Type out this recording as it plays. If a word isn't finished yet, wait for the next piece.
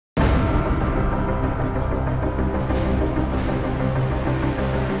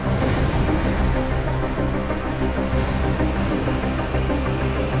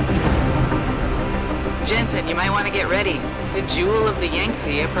You might want to get ready. The jewel of the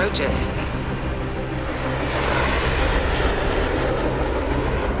Yangtze approaches.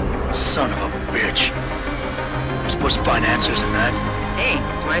 Son of a bitch. You're supposed to find answers in that. Hey,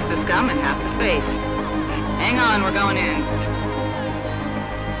 twice the scum and half the space. Hang on, we're going in.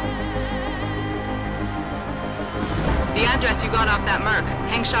 The address you got off that Merc,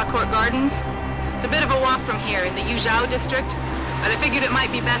 Hengsha Court Gardens. It's a bit of a walk from here in the Yuzhou district, but I figured it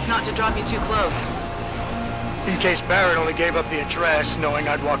might be best not to drop you too close. In case Barrett only gave up the address, knowing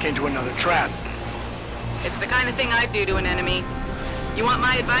I'd walk into another trap. It's the kind of thing I'd do to an enemy. You want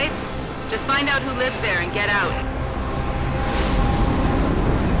my advice? Just find out who lives there and get out.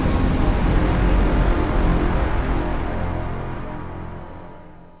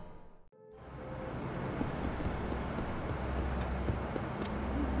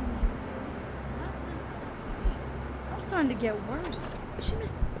 I'm starting to get worried. She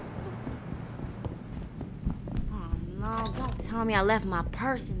must... Oh no, don't tell me I left my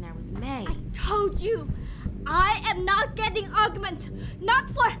purse in there with May. I told you, I am not getting argument. Not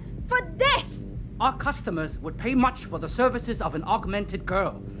for this. Our customers would pay much for the services of an augmented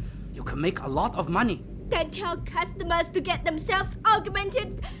girl. You can make a lot of money. Then tell customers to get themselves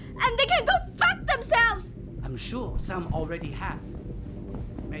augmented and they can go fuck themselves. I'm sure some already have.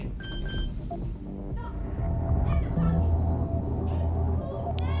 May.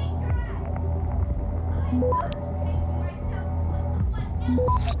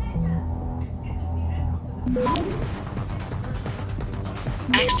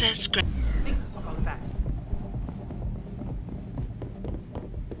 Access Think about that.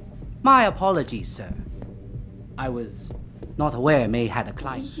 My apologies, sir. I was not aware May had a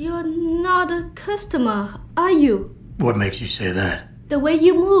client. You're not a customer, are you? What makes you say that? The way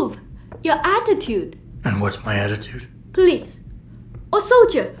you move, your attitude. And what's my attitude? Police or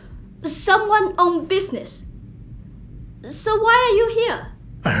soldier, someone on business. So why are you here?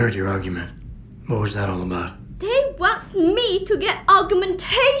 I heard your argument. What was that all about? They want me to get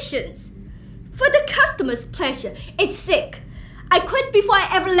augmentations. For the customer's pleasure. It's sick. I quit before I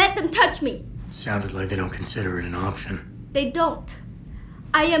ever let them touch me. Sounded like they don't consider it an option. They don't.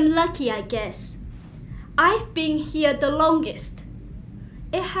 I am lucky, I guess. I've been here the longest.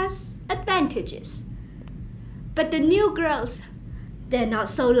 It has advantages. But the new girls, they're not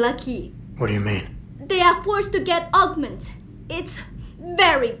so lucky. What do you mean? They are forced to get augments. It's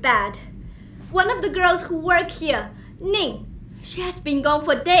very bad. One of the girls who work here, Ning, she has been gone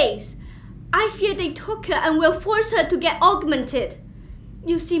for days. I fear they took her and will force her to get augmented.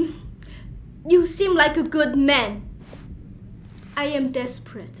 You seem like a good man. I am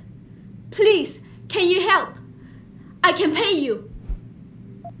desperate. Please, can you help? I can pay you.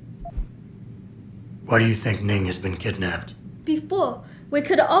 Why do you think Ning has been kidnapped? Before, we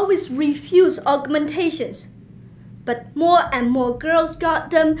could always refuse augmentations. But more and more girls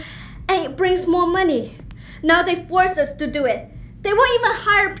got them, and it brings more money. Now they force us to do it. They won't even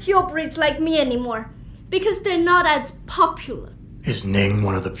hire purebreds like me anymore, because they're not as popular. Is Ning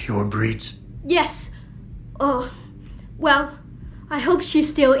one of the pure breeds? Yes. Oh, well, I hope she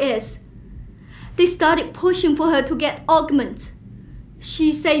still is. They started pushing for her to get augments.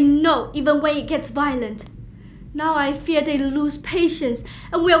 She say no even when it gets violent. Now I fear they lose patience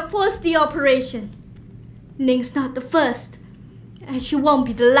and will force the operation. Ning's not the first, and she won't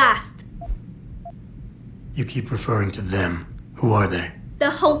be the last. You keep referring to them. Who are they? The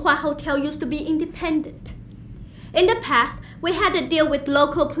Honghua Hotel used to be independent. In the past, we had to deal with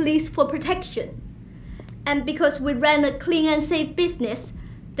local police for protection. And because we ran a clean and safe business,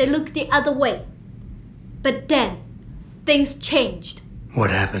 they looked the other way. But then, things changed. What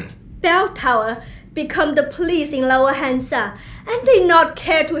happened? Bell Tower become the police in Lower Hengsha, and they not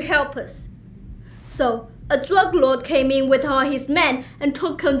care to help us. So, a drug lord came in with all his men and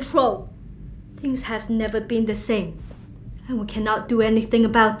took control. Things has never been the same, and we cannot do anything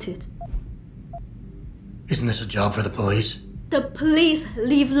about it. Isn't this a job for the police? The police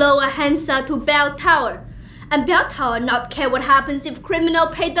leave Lower Hengsha to Bell Tower, and Bell Tower not care what happens if criminal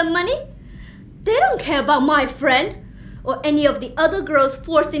pay them money. They don't care about my friend, or any of the other girls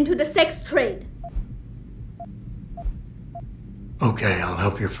forced into the sex trade. Okay, I'll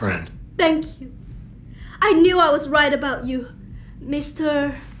help your friend. Thank you. I knew I was right about you,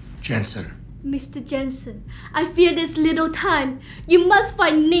 Mr. Jensen. Mr. Jensen. I fear this little time. You must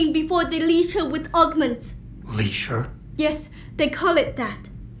find Ning before they leash her with augments. Leash her? Yes, they call it that.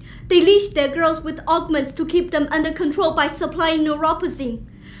 They leash their girls with augments to keep them under control by supplying neuropozyne.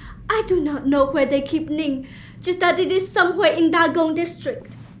 I do not know where they keep Ning, just that it is somewhere in Dagong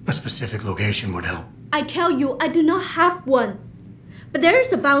district. A specific location would help. I tell you, I do not have one. But there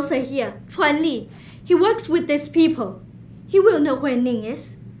is a bouncer here, Chuan Li. He works with these people. He will know where Ning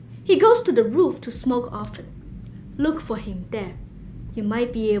is. He goes to the roof to smoke often. Look for him there. You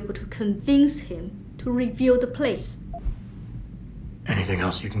might be able to convince him to reveal the place. Anything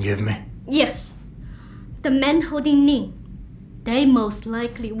else you can give me? Yes. The men holding Ning. They most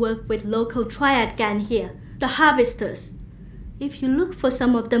likely work with local triad gang here, the Harvesters. If you look for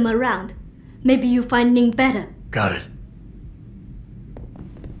some of them around, maybe you find Ning better. Got it.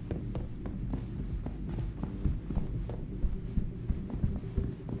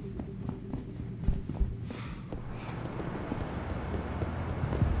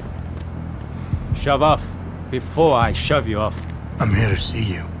 Shove off, before I shove you off. I'm here to see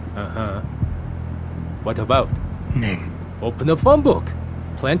you. Uh-huh. What about? Ning, Open a phone book.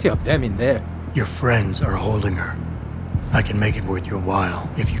 Plenty of them in there. your friends are holding her. I can make it worth your while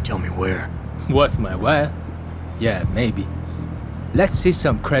if you tell me where. Worth my while? Yeah, maybe. Let's see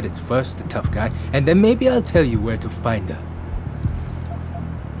some credits first, the tough guy, and then maybe I'll tell you where to find her.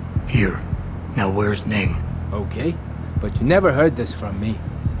 Here. Now where's Ning? Okay, but you never heard this from me.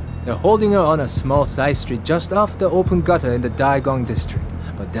 They're holding her on a small side street just off the open gutter in the Daigong district,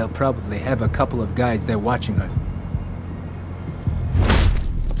 but they'll probably have a couple of guys there watching her.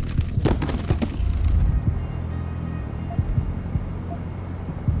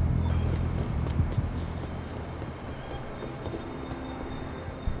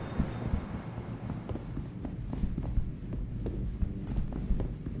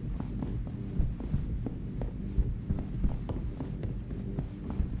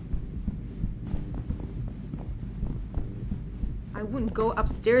 I wouldn't go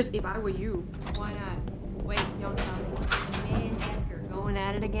upstairs if I were you. Why not? Wait, don't tell me. Me and Hank are going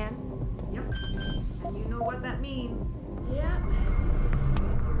at it again? Yep. And you know what that means. Yeah.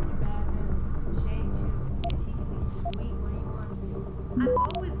 Shane, too, because he can be sweet when he wants to. I'm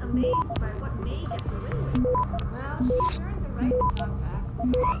always amazed by what May gets away with. Well, she's earned the right to talk back.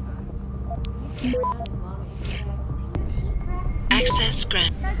 Keep her around as long as she can. Access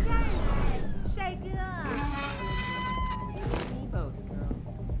grant.Ebo's girl.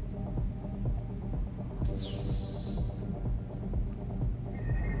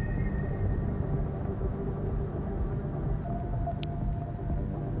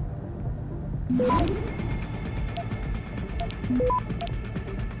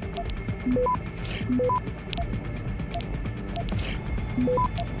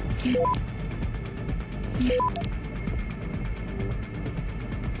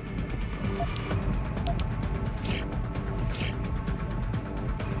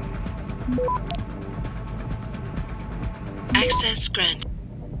 Access grant.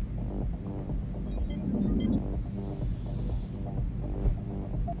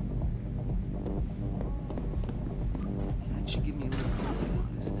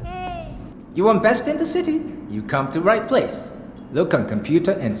 You want best in the city? You come to right place. Look on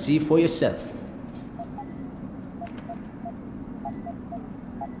computer and see for yourself.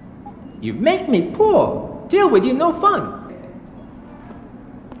 You make me poor. Deal with you no fun.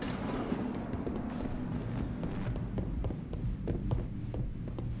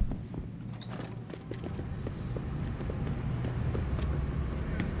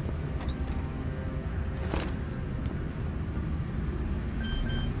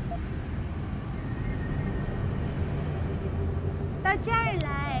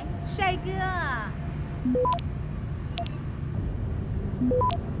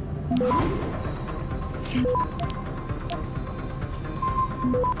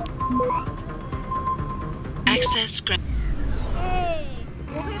 Access grant. 哎，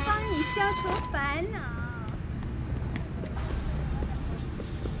我会帮你消除烦恼。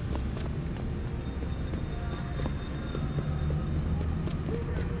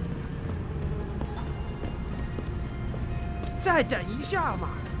再等一下嘛，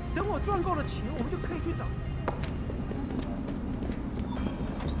等我赚够了钱，我们就可以去找。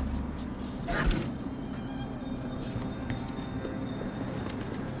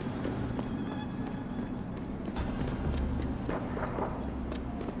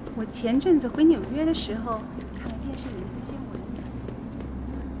我前阵子回纽约的时候，看了电视里的新闻。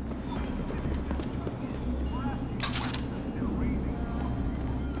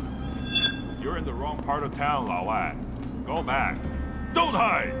You're in the wrong part of town, 老外. Go back. Don't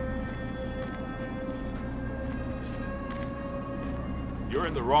hide! You're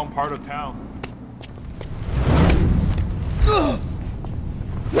in the wrong part of town.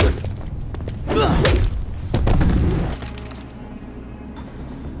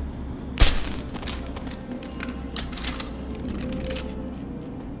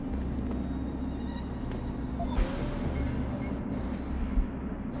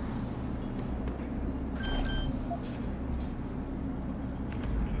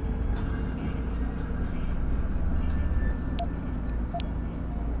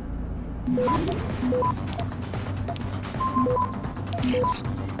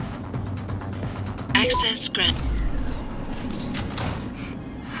 Access granted.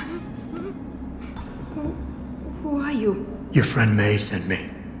 Who are you? Your friend May sent me.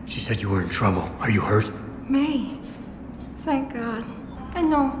 She said you were in trouble. Are you hurt? May. Thank God. And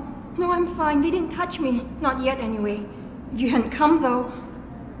no, I'm fine. They didn't touch me. Not yet, anyway. If you hadn't come, though,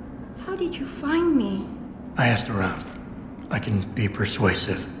 how did you find me? I asked around. I can be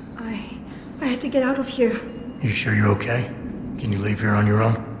persuasive. I have to get out of here. You sure you're okay? Can you leave here on your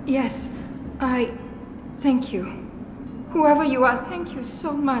own? Yes, thank you. Whoever you are, thank you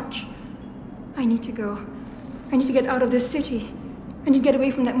so much. I need to go. I need to get out of this city. I need to get away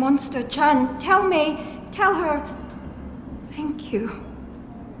from that monster, Chan. Tell her, thank you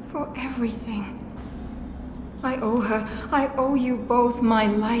for everything. I owe her. I owe you both my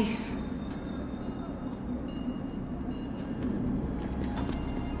life.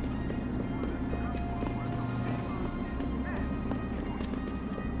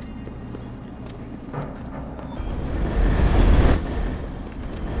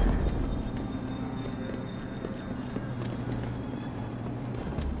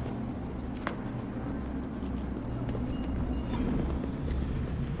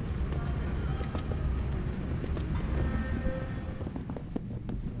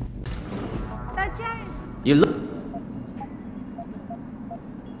 You look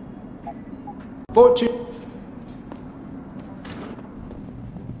fortune.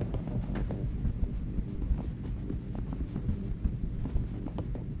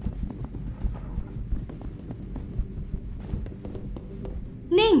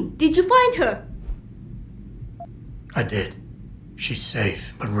 Ning, did you find her? I did. She's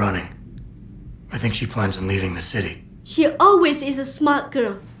safe, but running. I think she plans on leaving the city. She always is a smart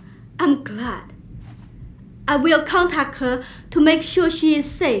girl. I'm glad. I will contact her to make sure she is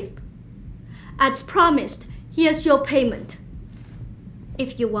safe. As promised, here's your payment.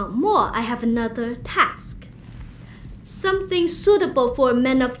 If you want more, I have another task. Something suitable for a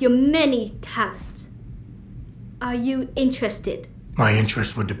man of your many talents. Are you interested? My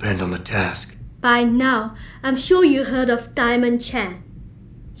interest would depend on the task. By now, I'm sure you heard of Diamond Chan.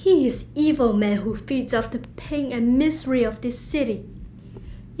 He is evil man who feeds off the pain and misery of this city.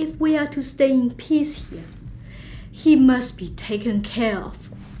 If we are to stay in peace here, he must be taken care of.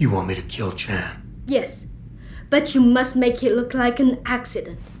 You want me to kill Chan? Yes, but you must make it look like an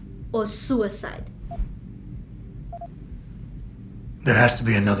accident or suicide. There has to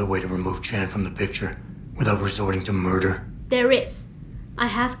be another way to remove Chan from the picture without resorting to murder. There is. I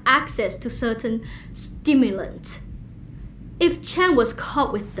have access to certain stimulants. If Chan was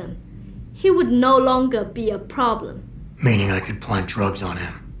caught with them, he would no longer be a problem. Meaning I could plant drugs on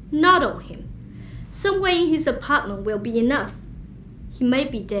him? Not on him. Somewhere in his apartment will be enough. He may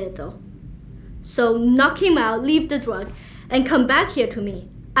be dead though. So knock him out, leave the drug, and come back here to me.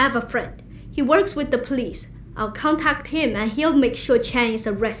 I have a friend. He works with the police. I'll contact him and he'll make sure Chan is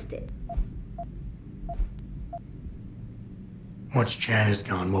arrested. Once Chan is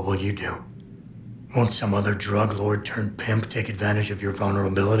gone, what will you do? Won't some other drug lord turned pimp take advantage of your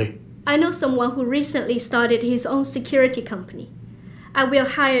vulnerability? I know someone who recently started his own security company. I will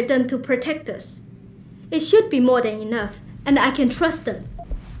hire them to protect us. It should be more than enough, and I can trust them.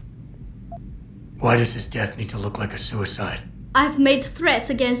 Why does his death need to look like a suicide? I've made threats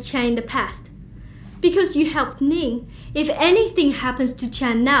against Chan in the past. Because you helped Ning, if anything happens to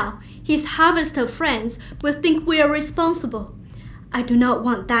Chan now, his harvester friends will think we are responsible. I do not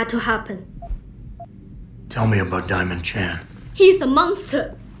want that to happen. Tell me about Diamond Chan. He's a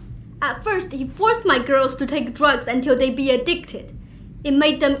monster. At first, he forced my girls to take drugs until they be addicted. It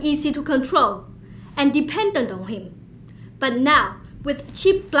made them easy to control and dependent on him. But now, with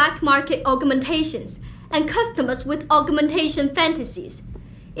cheap black market augmentations and customers with augmentation fantasies,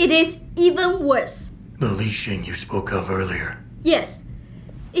 it is even worse. The Li Xing you spoke of earlier. Yes.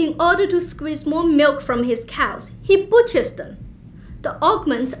 In order to squeeze more milk from his cows, he butchers them. The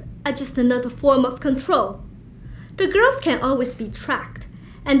augments are just another form of control. The girls can always be tracked,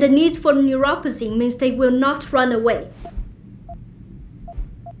 and the need for neuropathy means they will not run away.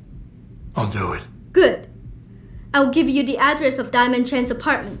 I'll do it. Good. I'll give you the address of Diamond Chan's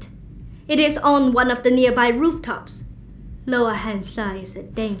apartment. It is on one of the nearby rooftops. Lower Hengsha is a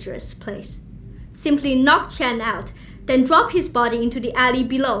dangerous place. Simply knock Chan out, then drop his body into the alley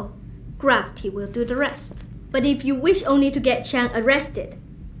below. Gravity will do the rest. But if you wish only to get Chan arrested,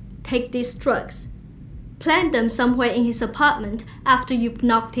 take these drugs. Plant them somewhere in his apartment after you've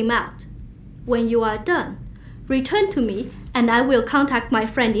knocked him out. When you are done, return to me and I will contact my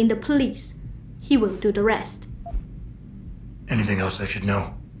friend in the police. He will do the rest. Anything else I should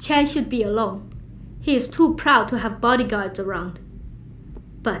know? Chan should be alone. He is too proud to have bodyguards around.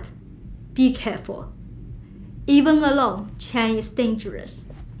 But be careful. Even alone, Chan is dangerous.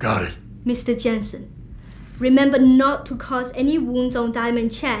 Got it. Mr. Jensen, remember not to cause any wounds on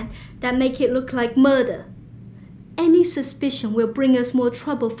Diamond Chan that make it look like murder. Any suspicion will bring us more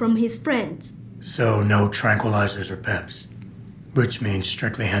trouble from his friends. So no tranquilizers or peps. Which means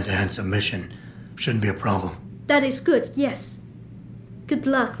strictly hand-to-hand submission shouldn't be a problem. That is good, yes. Good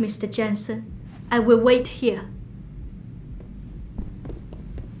luck, Mr. Jensen. I will wait here.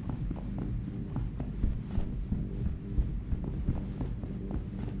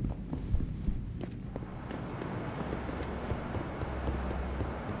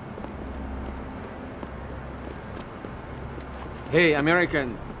 Hey,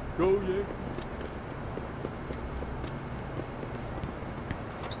 American. Go, yeah.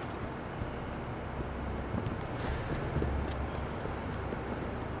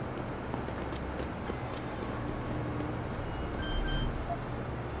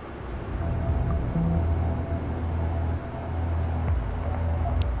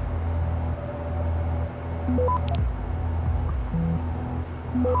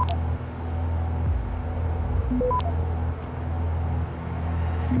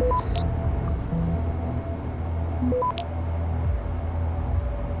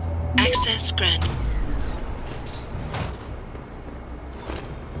 Access granted.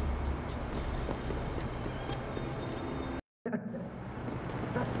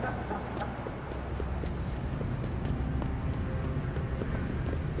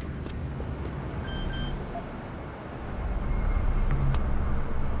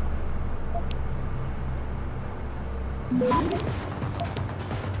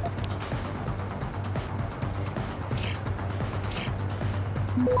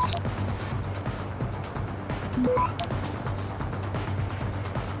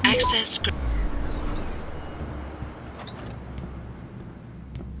 Access granted.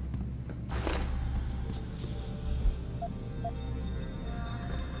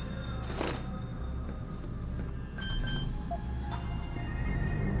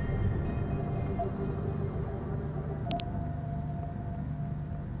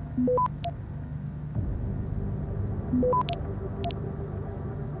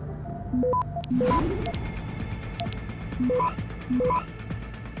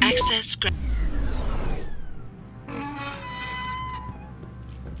 Access granted.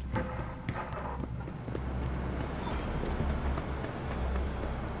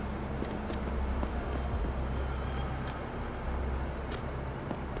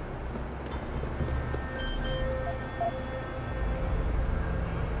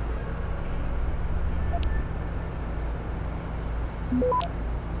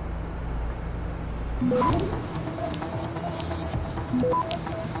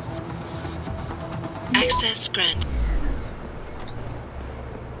 Access granted.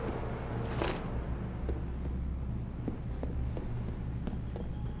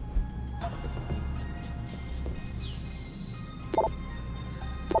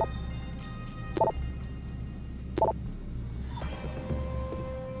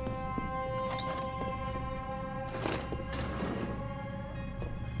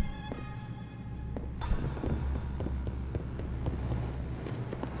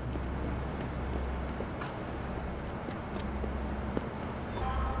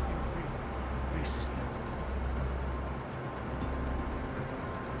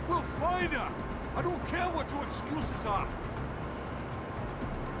 We'll find her! I don't care what your excuses are!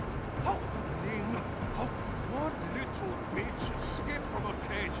 How one little bitch escaped from a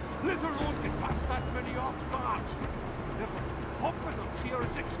cage, let alone get past that many armed guards! Never competence here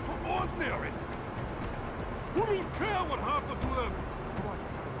is extraordinary! Who don't care what happened to them?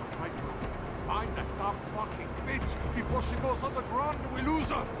 I find that damn fucking bitch before she goes underground and we lose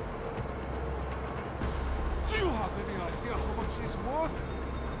her! Do you have any idea how much she's worth?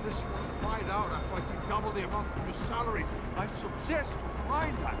 Unless you want to find out after I can double the amount from your salary, I suggest you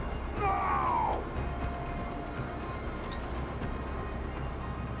find her now!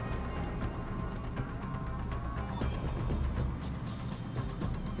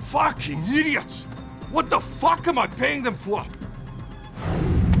 Fucking idiots! What the fuck am I paying them for?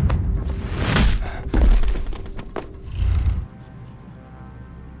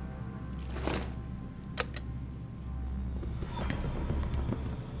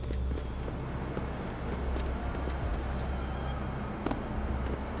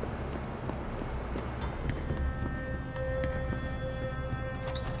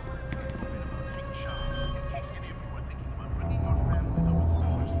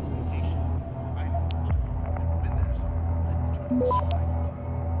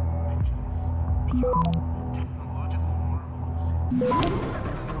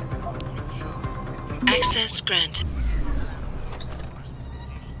 Access granted.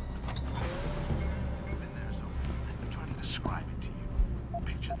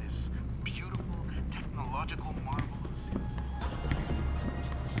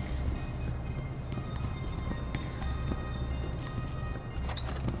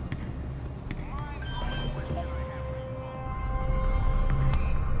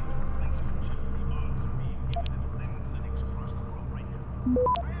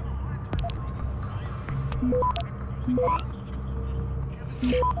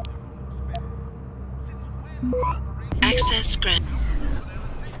 Access granted.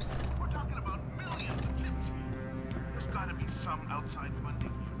 We're talking about millions of gypsies. There's got to be some outside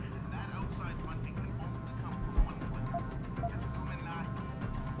funding, and that outside funding can only come from one place. It's Illuminati.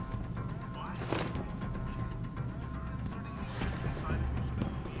 Why? Inserting these gypsies inside of you so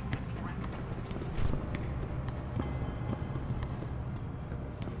that we can track them.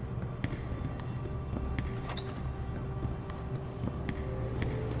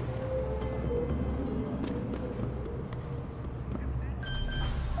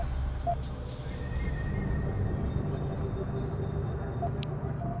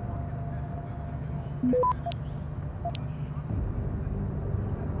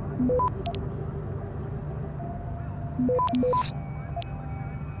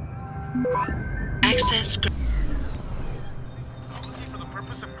 Access granted. For the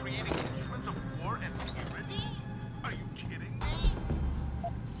purpose of creating instruments of war and tyranny? Are you kidding me?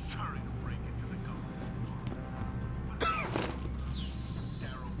 Sorry to break it to the government.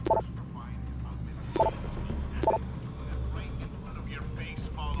 Darrow first refined his augmented right in front of your face,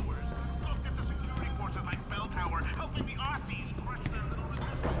 followers. Look at the security forces like Bell Tower helping the Aussies crush their little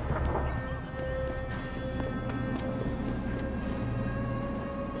resistance.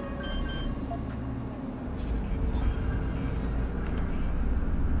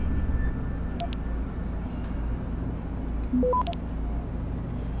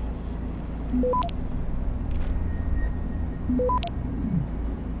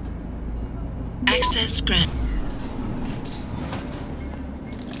 Access granted.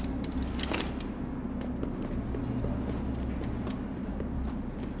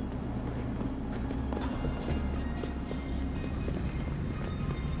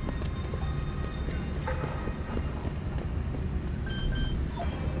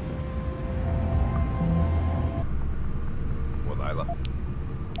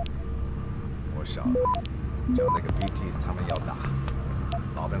 BTs 他们要打，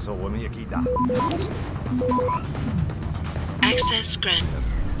老板说我们也可以打。Access granted.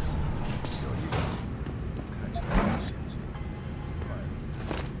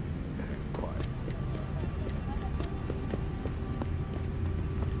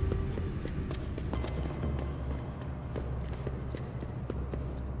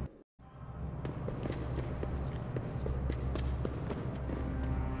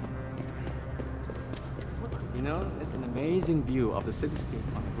 You know, it's an amazing view of the cityscape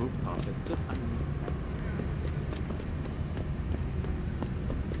on the rooftop. It's just underneath.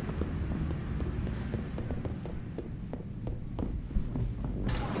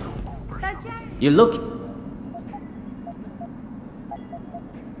 You look.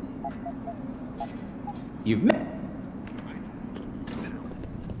 You met.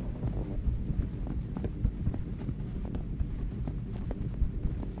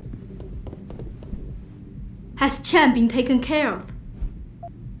 Has Chan been taken care of?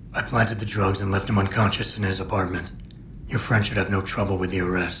 I planted the drugs and left him unconscious in his apartment. Your friend should have no trouble with the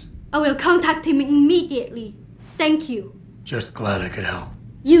arrest. I will contact him immediately. Thank you. Just glad I could help.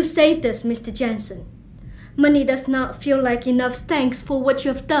 You saved us, Mr. Jensen. Money does not feel like enough thanks for what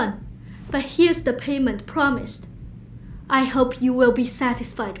you have done. But here's the payment promised. I hope you will be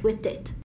satisfied with it.